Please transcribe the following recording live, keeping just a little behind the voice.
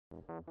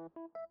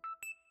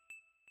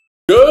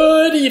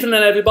Good evening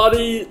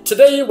everybody,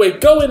 today we're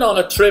going on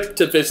a trip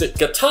to visit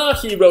guitar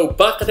hero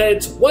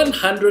Buckethead's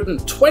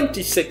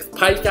 126th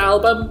Pike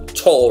album,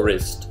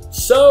 Tourist.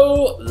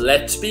 So,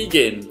 let's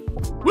begin.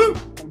 Woo!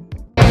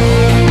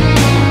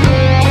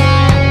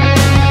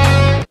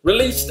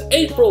 Released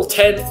April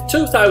 10th,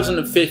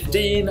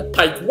 2015,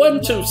 Pike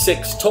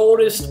 126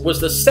 Tourist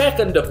was the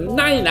second of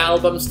 9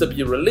 albums to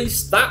be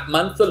released that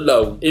month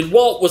alone, in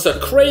what was a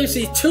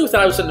crazy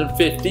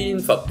 2015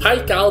 for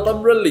Pike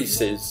album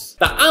releases.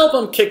 The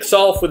album kicks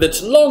off with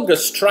its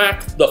longest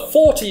track, the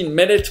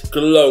 14-minute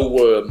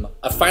Glowworm.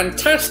 A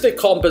fantastic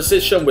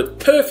composition with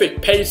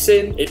perfect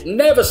pacing, it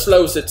never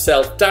slows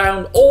itself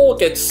down or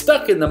gets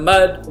stuck in the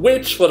mud,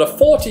 which for a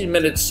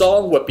 14-minute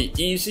song would be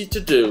easy to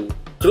do.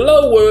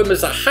 Glowworm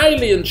is a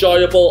highly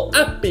enjoyable,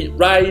 upbeat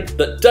ride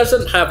that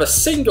doesn't have a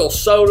single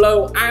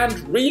solo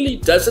and really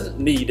doesn't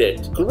need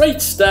it.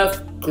 Great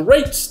stuff,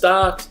 great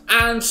start,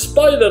 and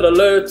spoiler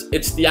alert,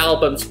 it's the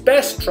album's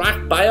best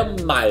track by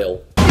a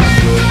mile.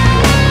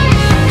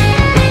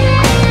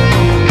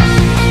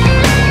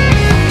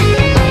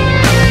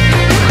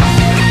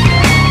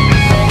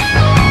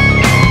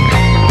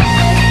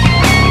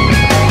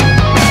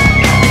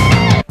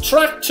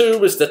 Track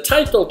 2 is the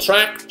title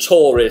track,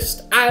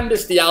 Tourist, and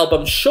is the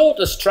album's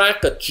shortest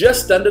track at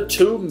just under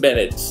 2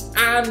 minutes.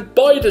 And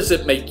boy does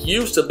it make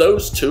use of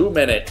those 2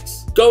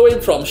 minutes. Going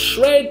from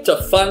shred to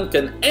funk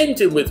and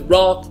ending with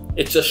rock,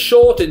 it's a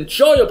short,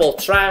 enjoyable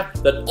track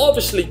that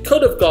obviously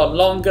could have gone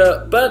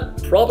longer,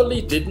 but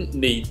probably didn't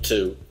need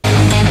to.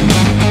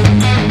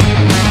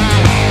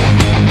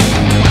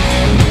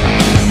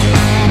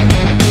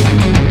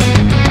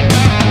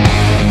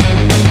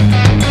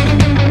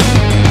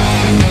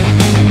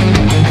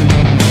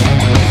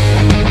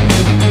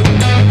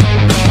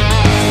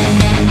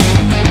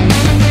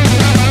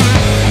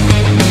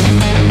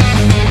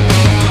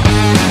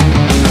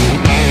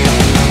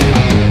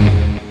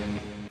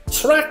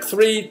 Track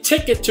 3,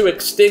 Ticket to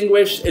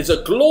Extinguish, is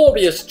a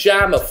glorious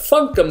jam of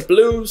funk and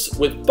blues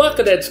with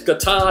Buckethead's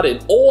guitar in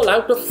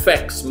all-out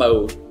effects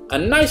mode. A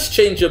nice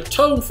change of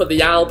tone for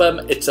the album,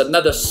 it's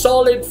another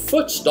solid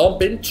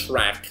foot-stomping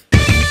track.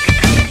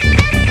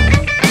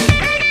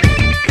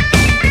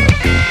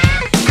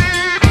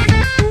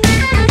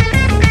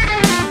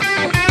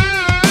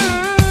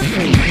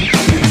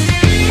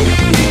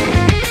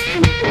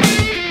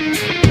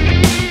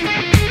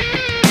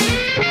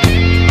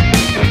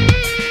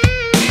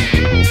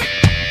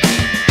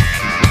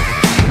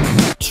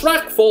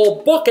 Track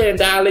 4, Bookend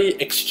Alley,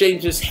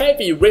 exchanges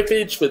heavy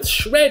riffage with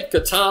shred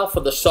guitar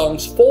for the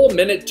song's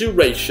 4-minute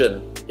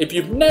duration. If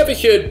you've never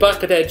heard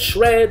Buckethead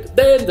shred,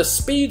 then the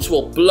speeds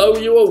will blow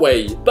you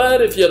away,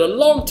 but if you're a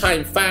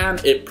long-time fan,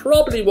 it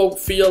probably won't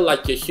feel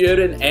like you're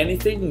hearing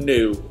anything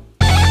new.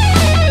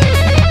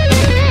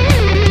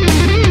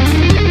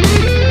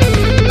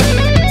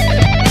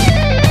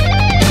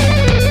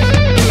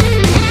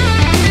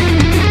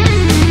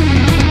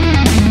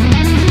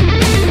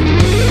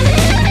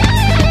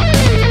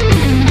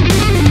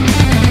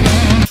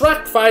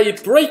 Track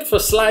 5, Break for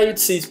Slide,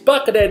 sees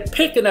Buckethead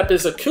picking up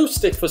his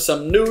acoustic for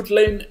some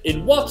noodling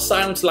in what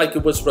sounds like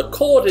it was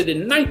recorded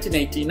in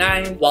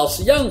 1989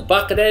 whilst young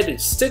Buckethead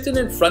is sitting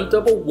in front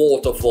of a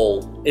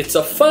waterfall. It's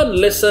a fun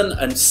listen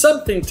and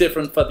something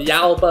different for the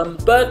album,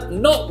 but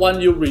not one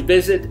you'll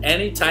revisit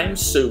anytime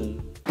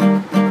soon.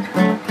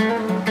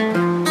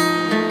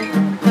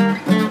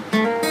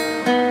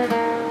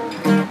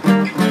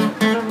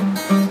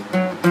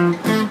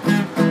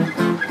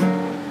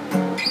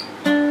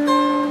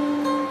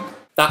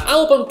 The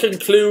album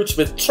concludes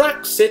with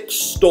track 6,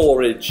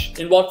 Storage.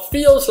 In what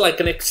feels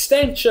like an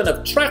extension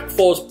of track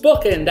 4's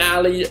Bookend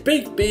Alley,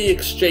 Big B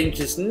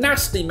exchanges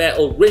nasty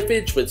metal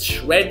riffage with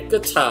shred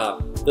guitar.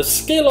 The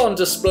skill on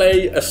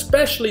display,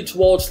 especially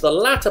towards the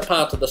latter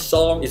part of the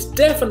song, is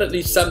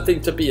definitely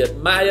something to be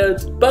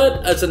admired,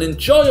 but as an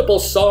enjoyable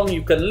song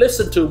you can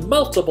listen to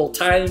multiple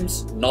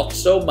times, not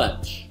so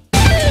much.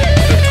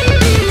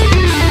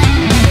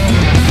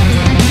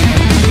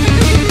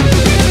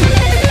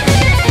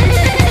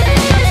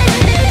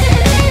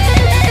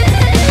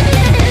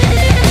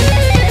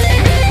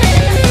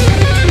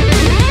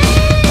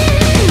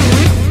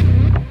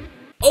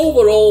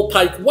 Overall,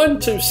 Pike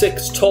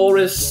 126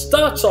 Tourist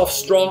starts off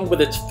strong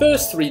with its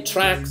first 3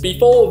 tracks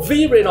before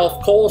veering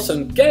off course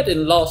and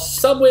getting lost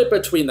somewhere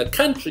between the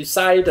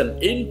countryside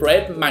and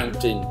Inbred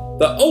Mountain.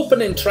 The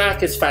opening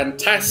track is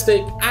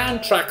fantastic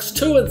and tracks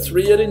 2 and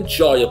 3 are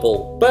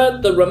enjoyable,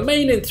 but the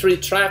remaining 3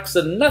 tracks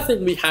are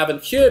nothing we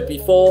haven't heard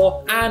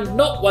before and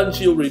not ones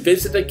you'll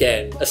revisit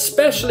again,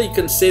 especially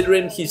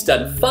considering he's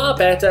done far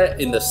better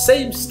in the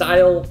same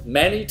style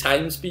many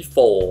times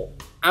before.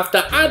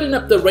 After adding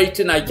up the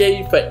rating I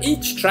gave for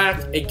each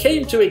track, it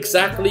came to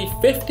exactly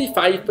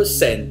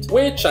 55%,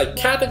 which I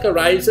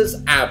categorize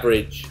as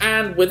average.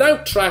 And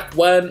without track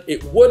 1,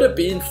 it would have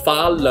been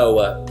far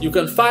lower. You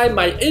can find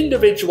my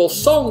individual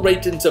song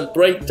ratings and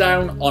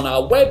breakdown on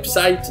our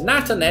website,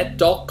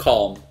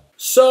 NatterNet.com.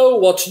 So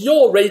what's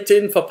your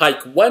rating for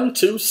Pike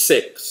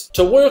 126?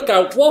 To work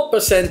out what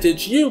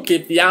percentage you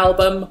give the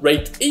album,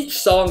 rate each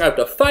song out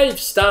of 5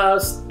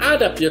 stars,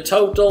 add up your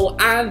total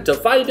and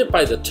divide it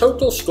by the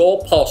total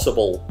score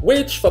possible,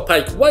 which for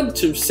Pike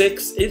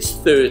 126 is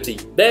 30.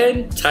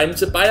 Then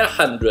times it by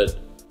 100.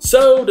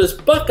 So does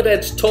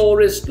Buckethead's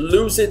Tourist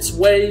lose its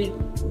way?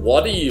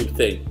 What do you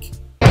think?